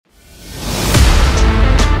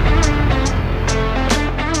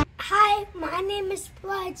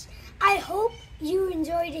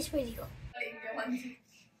this video.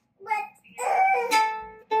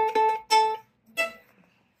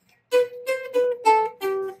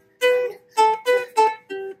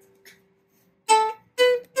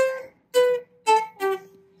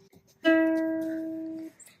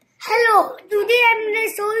 Hello, today I'm going to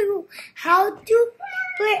show you how to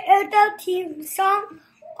play Airtel theme song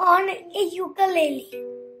on a ukulele.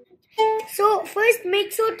 So first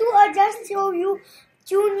make sure to adjust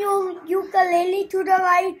tune your ukulele to the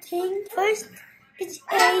right thing. First it's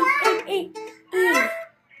A and E.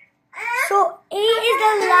 So A is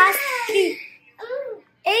the last key.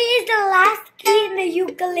 A is the last key in the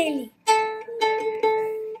ukulele.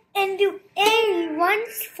 And do A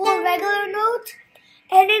once for regular notes,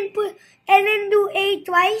 and then do A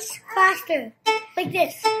twice faster, like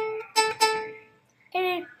this. And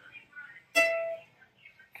then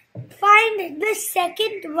find the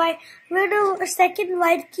second white, where the second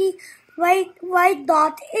white key, white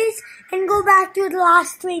dot is, and go back to the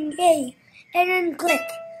last string A, and then click,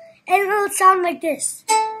 and it will sound like this.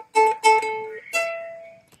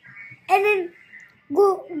 And then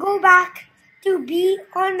go back to B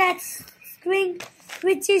on that string,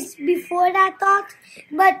 which is before that dot,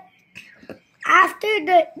 but after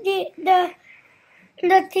the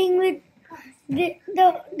thing with the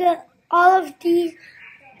all of these,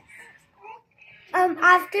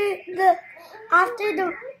 after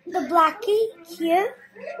the black key here,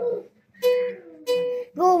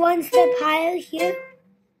 go one step higher here,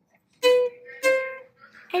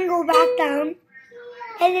 and go back down,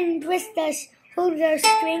 and then twist hold the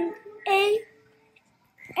string A,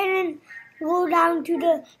 and then go down to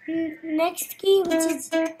the next key, which is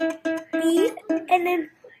B, and then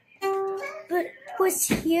push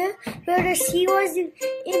here where the C was in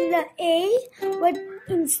the A, but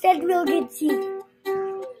instead we'll get C.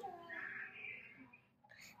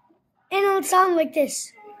 And it'll sound like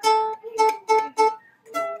this.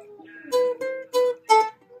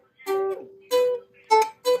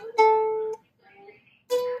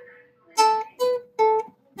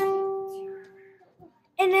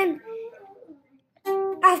 And then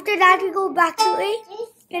after that we go back to A,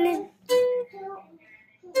 and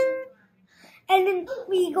then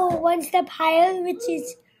we go one step higher, which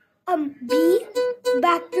is B,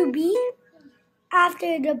 back to B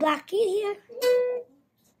after the black key here.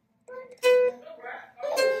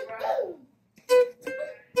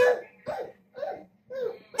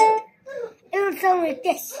 It will sound like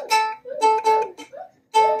this.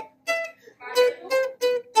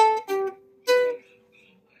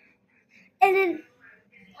 And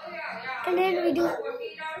then we do.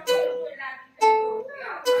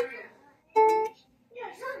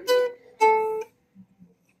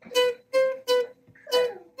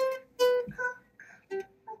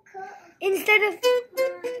 Instead of,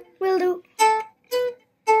 we'll do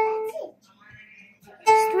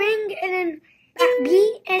string and then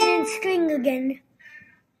B and then string again.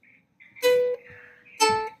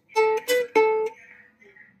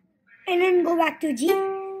 And then go back to G.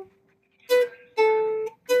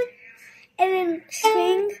 And then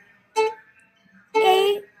string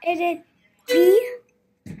A, and then B,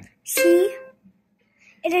 C,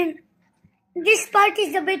 and then this part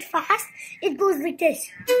is a bit fast. It goes like this.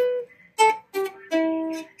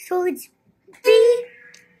 So it's B,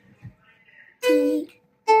 B,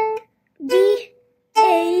 B,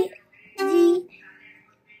 A, G,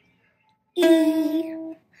 E.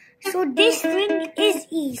 So this string is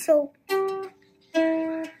E. So,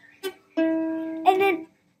 and then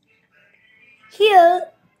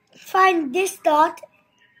here, find this dot,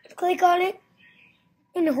 click on it,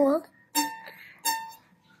 and hold,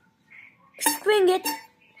 string it,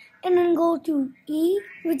 and then go to E,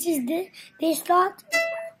 which is this dot,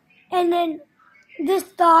 and then this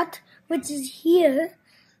dot, which is here,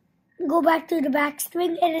 go back to the back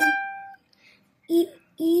string, and then E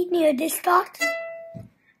near this dot,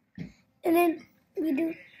 and then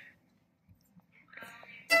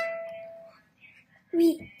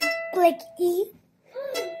we click E,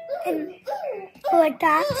 and go like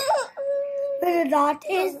that, where the dot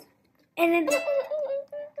is, and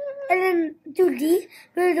then to D,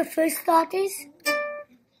 where the first dot is,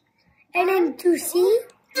 and then to C,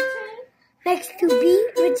 next to B,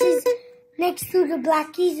 which is next to the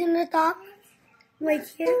black keys in the top, right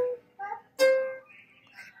here,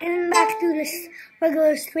 and then back to this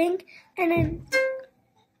regular string, and then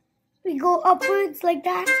we go upwards like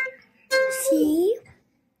that, C,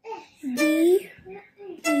 D,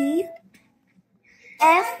 E,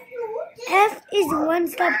 F. F is one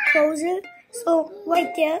step closer, so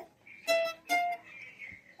right there.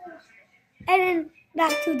 And then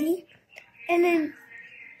back to D. And then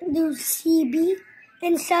do C, B,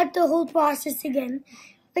 and start the whole process again,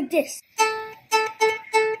 like this.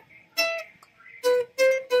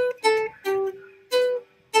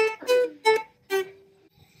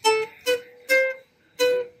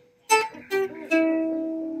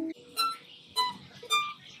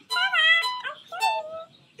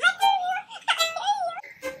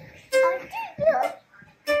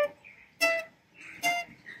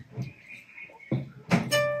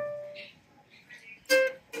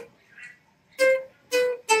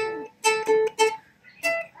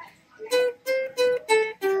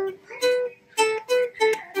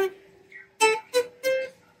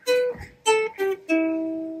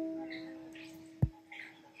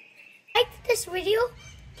 Like this video,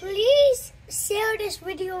 please share this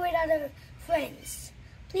video with other friends.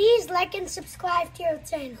 Please like and subscribe to your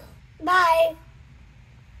channel. Bye.